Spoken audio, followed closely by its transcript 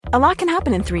A lot can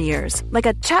happen in 3 years, like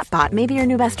a chatbot may be your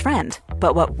new best friend.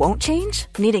 But what won't change?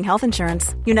 Needing health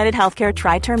insurance. United Healthcare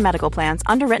Tri-Term Medical Plans,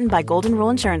 underwritten by Golden Rule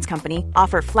Insurance Company,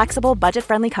 offer flexible,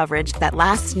 budget-friendly coverage that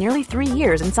lasts nearly 3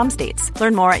 years in some states.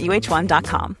 Learn more at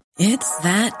uh1.com. It's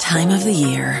that time of the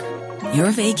year.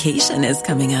 Your vacation is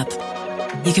coming up.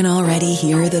 You can already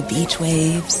hear the beach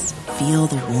waves, feel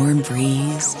the warm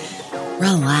breeze,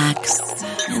 relax,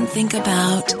 and think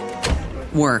about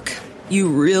work. You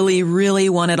really, really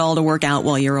want it all to work out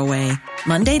while you're away.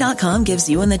 Monday.com gives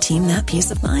you and the team that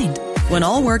peace of mind. When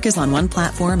all work is on one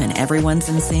platform and everyone's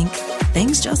in sync,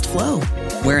 things just flow.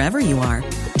 Wherever you are,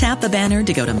 tap the banner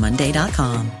to go to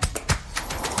Monday.com.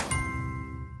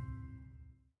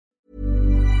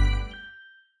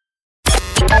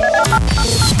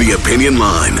 The Opinion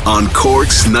Line on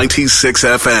Cork's 96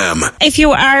 FM. If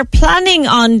you are planning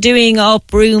on doing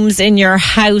up rooms in your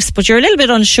house, but you're a little bit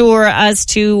unsure as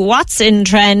to what's in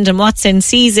trend and what's in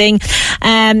season,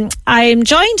 I'm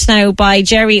joined now by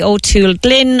Jerry O'Toole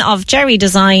Glynn of Jerry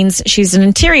Designs. She's an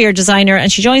interior designer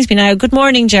and she joins me now. Good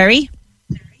morning, Jerry.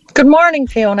 Good morning,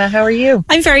 Fiona. How are you?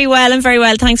 I'm very well.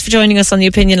 Thanks for joining us on the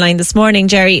Opinion Line this morning,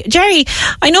 Jerry. Jerry,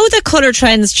 I know that colour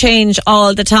trends change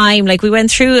all the time. Like we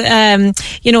went through,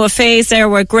 a phase there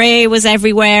where grey was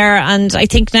everywhere. And I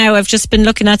think now I've just been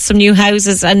looking at some new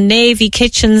houses and navy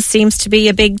kitchens seems to be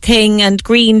a big thing and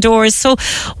green doors. So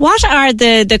what are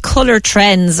the colour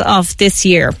trends of this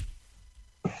year?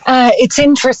 It's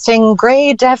interesting.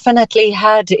 Grey definitely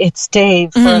had its day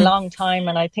for a long time,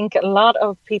 and I think a lot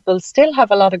of people still have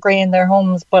a lot of grey in their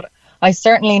homes, but I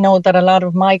certainly know that a lot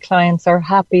of my clients are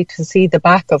happy to see the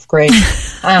back of grey.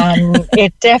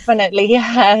 It definitely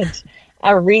had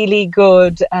a really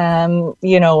good,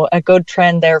 a good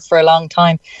trend there for a long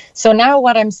time. So now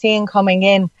what I'm seeing coming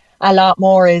in a lot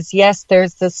more is, yes,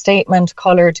 there's the statement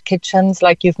coloured kitchens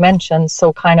like you've mentioned,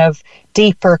 so kind of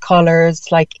deeper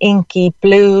colours like inky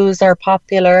blues are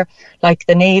popular, like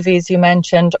the navies you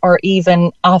mentioned, or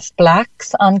even off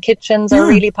blacks on kitchens are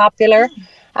really popular.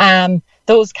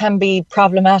 Those can be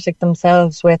problematic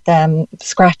themselves with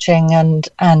scratching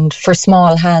and for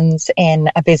small hands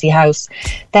in a busy house.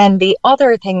 Then the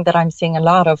other thing that I'm seeing a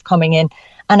lot of coming in,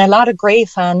 and a lot of grey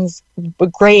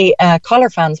colour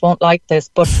fans won't like this,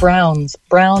 but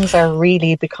browns are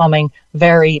really becoming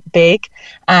very big.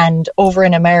 And over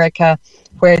in America,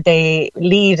 where they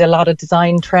lead a lot of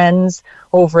design trends,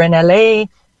 over in LA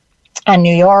and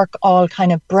New York, all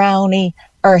kind of browny,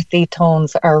 earthy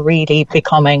tones are really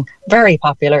becoming very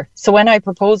popular. So when I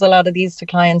propose a lot of these to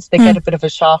clients, they get a bit of a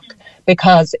shock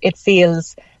because it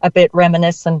feels a bit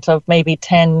reminiscent of maybe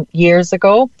 10 years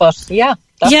ago. But yeah.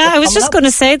 I was just going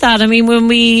to say that. I mean, when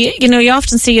we, you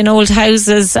often see in old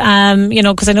houses,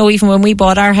 because I know even when we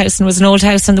bought our house and it was an old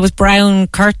house and there was brown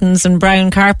curtains and brown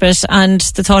carpet, and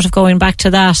the thought of going back to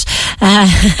that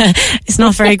is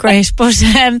not very great. But,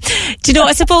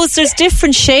 I suppose there's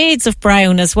different shades of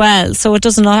brown as well, so it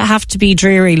doesn't have to be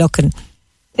dreary looking.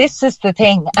 This is the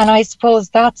thing, and I suppose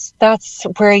that's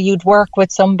where you'd work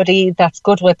with somebody that's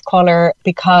good with colour,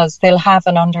 because they'll have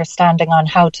an understanding on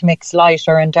how to mix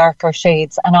lighter and darker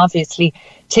shades, and obviously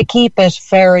to keep it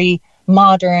very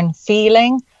modern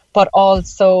feeling, but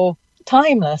also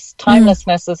timeless.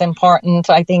 Timelessness is important.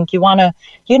 I think you want to,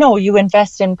 you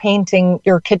invest in painting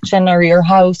your kitchen or your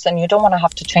house and you don't want to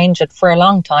have to change it for a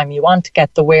long time. You want to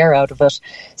get the wear out of it.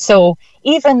 So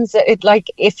even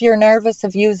if you're nervous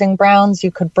of using browns,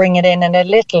 you could bring it in a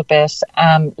little bit,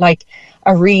 like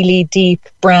a really deep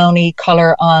browny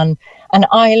colour on an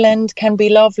island can be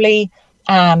lovely.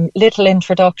 Little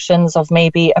introductions of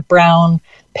maybe a brown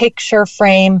picture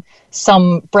frame,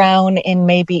 some brown in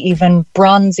maybe even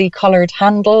bronzy coloured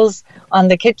handles on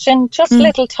the kitchen, just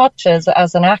little touches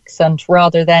as an accent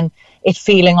rather than it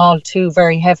feeling all too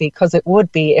very heavy, because it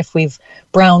would be if we've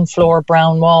brown floor,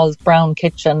 brown walls, brown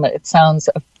kitchen. It sounds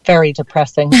very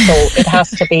depressing. So it has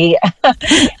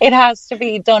to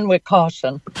be done with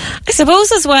caution. I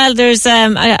suppose as well there's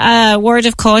a word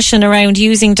of caution around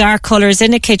using dark colours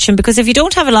in a kitchen, because if you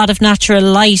don't have a lot of natural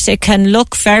light, it can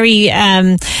look very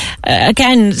it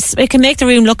can make the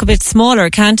room look a bit smaller,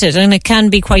 can't it? And it can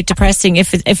be quite depressing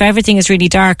if everything is really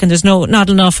dark and there's not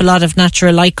a lot of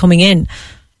natural light coming in.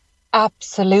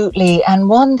 Absolutely. And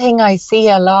one thing I see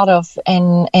a lot of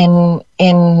in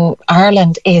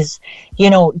Ireland is,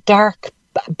 dark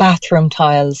bathroom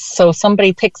tiles. So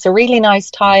somebody picks a really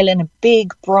nice tile in a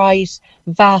big, bright,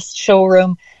 vast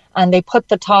showroom and they put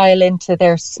the tile into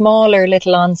their smaller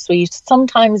little ensuite.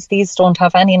 Sometimes these don't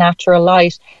have any natural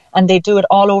light and they do it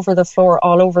all over the floor,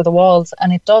 all over the walls,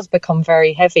 and it does become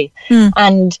very heavy.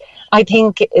 And I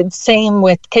think it's same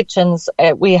with kitchens.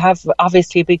 We have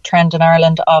obviously a big trend in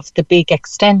Ireland of the big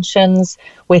extensions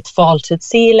with vaulted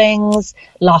ceilings,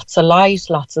 lots of light,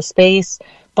 lots of space.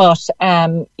 But,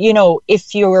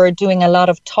 if you're doing a lot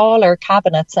of taller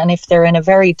cabinets and if they're in a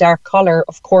very dark colour,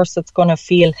 of course, it's going to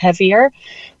feel heavier.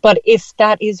 But if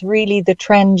that is really the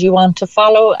trend you want to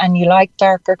follow and you like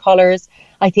darker colours,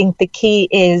 I think the key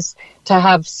is to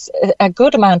have a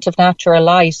good amount of natural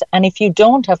light. And if you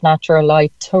don't have natural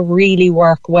light, to really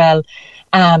work well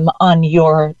on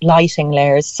your lighting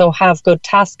layers. So have good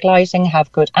task lighting,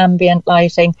 have good ambient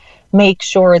lighting. Make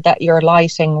sure that your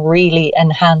lighting really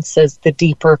enhances the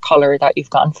deeper colour that you've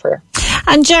gone for.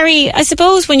 And Jerry, I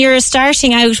suppose when you're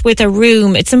starting out with a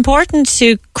room, it's important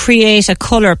to create a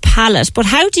colour palette. But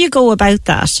how do you go about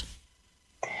that?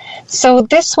 So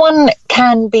this one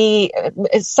can be,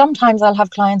 sometimes I'll have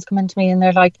clients come into me and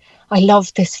they're like, I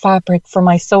love this fabric for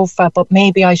my sofa, but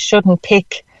maybe I shouldn't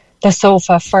pick the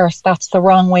sofa first. That's the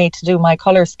wrong way to do my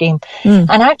colour scheme.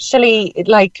 And actually,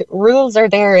 rules are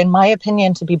there, in my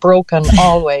opinion, to be broken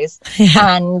always.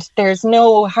 And there's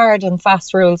no hard and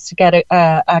fast rules to get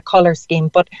a colour scheme.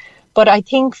 But I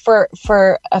think for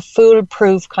a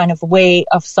foolproof kind of way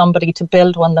of somebody to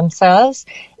build one themselves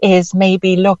is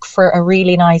maybe look for a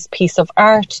really nice piece of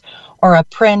art or a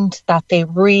print that they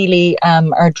really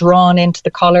are drawn into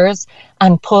the colours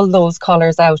and pull those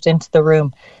colours out into the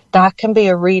room. That can be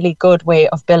a really good way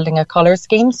of building a colour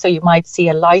scheme. So you might see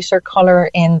a lighter colour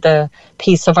in the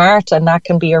piece of art, and that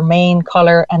can be your main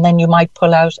colour. And then you might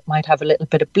pull out, might have a little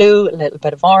bit of blue, a little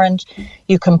bit of orange.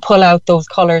 You can pull out those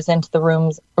colours into the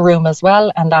room as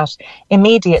well, and that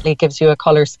immediately gives you a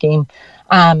colour scheme.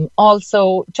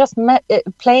 Also, just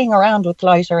playing around with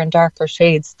lighter and darker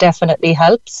shades definitely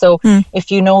helps. So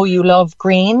if you know you love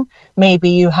green, maybe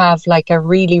you have like a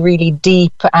really, really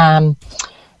deep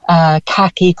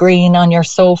khaki green on your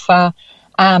sofa.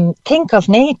 Think of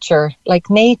nature, like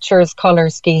nature's colour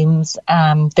schemes.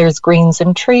 There's greens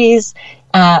in trees,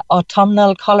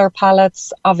 autumnal colour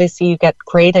palettes. Obviously, you get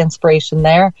great inspiration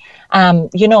there.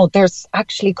 There's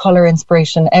actually colour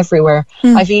inspiration everywhere.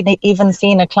 I've even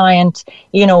seen a client,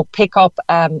 pick up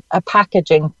a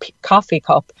packaging coffee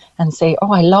cup and say,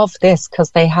 oh, I love this,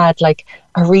 because they had like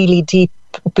a really deep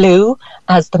blue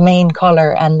as the main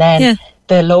colour, and then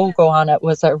the logo on it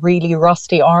was a really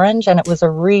rusty orange, and it was a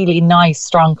really nice,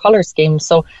 strong colour scheme.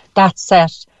 So that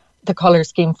set the colour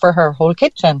scheme for her whole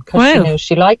kitchen, because she knew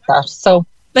she liked that. So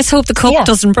let's hope the cup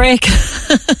doesn't break.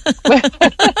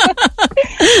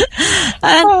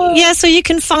 So you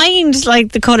can find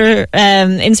like the colour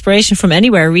inspiration from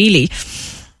anywhere, really.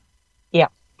 Yeah.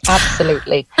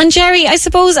 Absolutely. And Jerry, I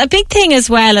suppose a big thing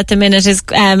as well at the minute is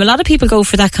a lot of people go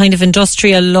for that kind of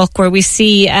industrial look where we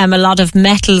see a lot of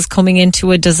metals coming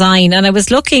into a design. And I was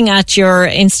looking at your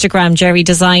Instagram, Jerry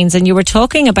Designs, and you were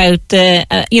talking about the,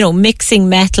 mixing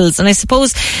metals. And I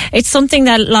suppose it's something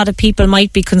that a lot of people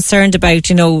might be concerned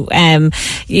about,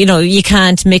 you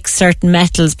can't mix certain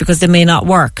metals because they may not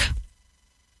work.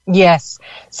 Yes.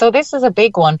 So this is a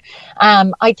big one.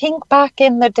 I think back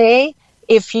in the day,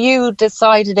 if you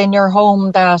decided in your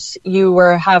home that you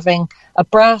were having a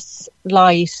brass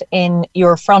light in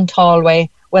your front hallway,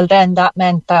 well, then that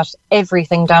meant that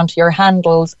everything down to your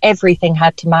handles, everything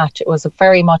had to match. It was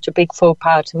very much a big faux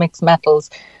pas to mix metals.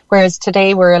 Whereas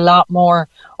today we're a lot more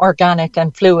organic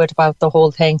and fluid about the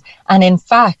whole thing. And in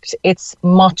fact, it's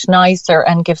much nicer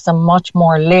and gives a much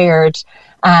more layered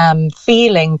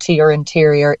feeling to your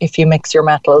interior if you mix your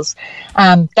metals.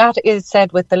 That is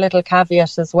said with the little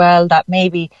caveat as well that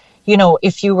maybe,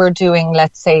 if you were doing,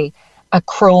 let's say, a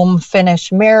chrome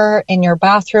finish mirror in your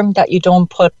bathroom, that you don't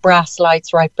put brass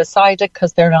lights right beside it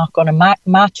because they're not going to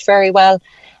match very well.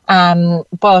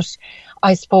 But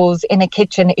I suppose in a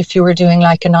kitchen, if you were doing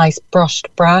like a nice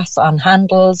brushed brass on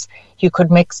handles, you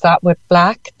could mix that with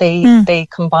black. They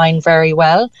combine very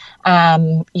well.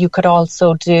 You could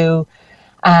also do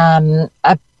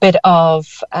a bit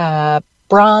of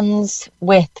bronze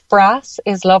with brass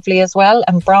is lovely as well.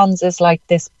 And bronze is like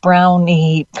this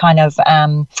browny kind of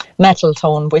metal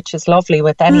tone, which is lovely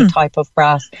with any type of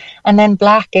brass. And then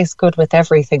black is good with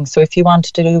everything. So if you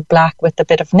wanted to do black with a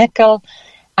bit of nickel,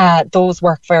 those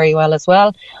work very well as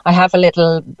well. I have a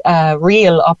little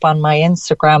reel up on my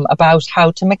Instagram about how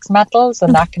to mix metals,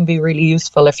 and that can be really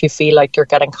useful if you feel like you're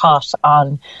getting caught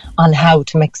on how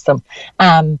to mix them.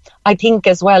 I think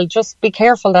as well, just be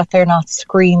careful that they're not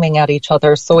screaming at each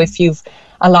other. So if you've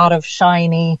a lot of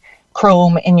shiny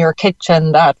chrome in your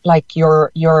kitchen that like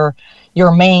your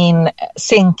your main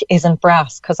sink isn't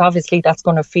brass, because obviously that's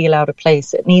going to feel out of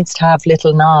place. It needs to have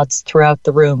little nods throughout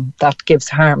the room. That gives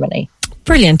harmony.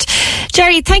 Brilliant.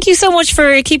 Jerry, thank you so much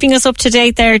for keeping us up to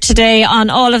date there today on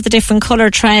all of the different colour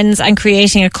trends and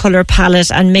creating a colour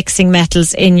palette and mixing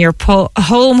metals in your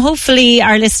home. Hopefully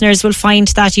our listeners will find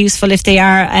that useful if they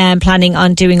are planning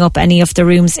on doing up any of the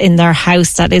rooms in their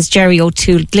house. That is Jerry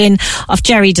O'Toole Glynn of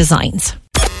Jerry Designs.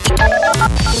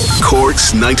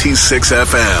 Cork's 96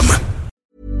 FM.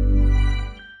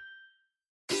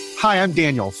 Hi, I'm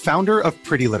Daniel, founder of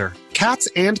Pretty Litter. Cats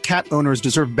and cat owners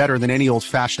deserve better than any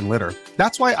old-fashioned litter.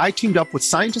 That's why I teamed up with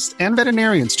scientists and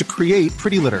veterinarians to create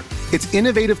Pretty Litter. Its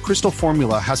innovative crystal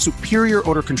formula has superior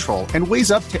odor control and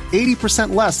weighs up to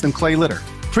 80% less than clay litter.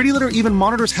 Pretty Litter even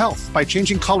monitors health by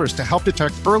changing colors to help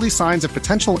detect early signs of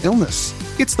potential illness.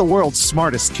 It's the world's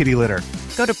smartest kitty litter.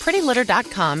 Go to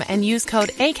prettylitter.com and use code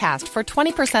ACAST for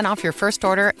 20% off your first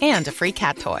order and a free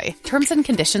cat toy. Terms and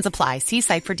conditions apply. See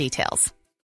site for details.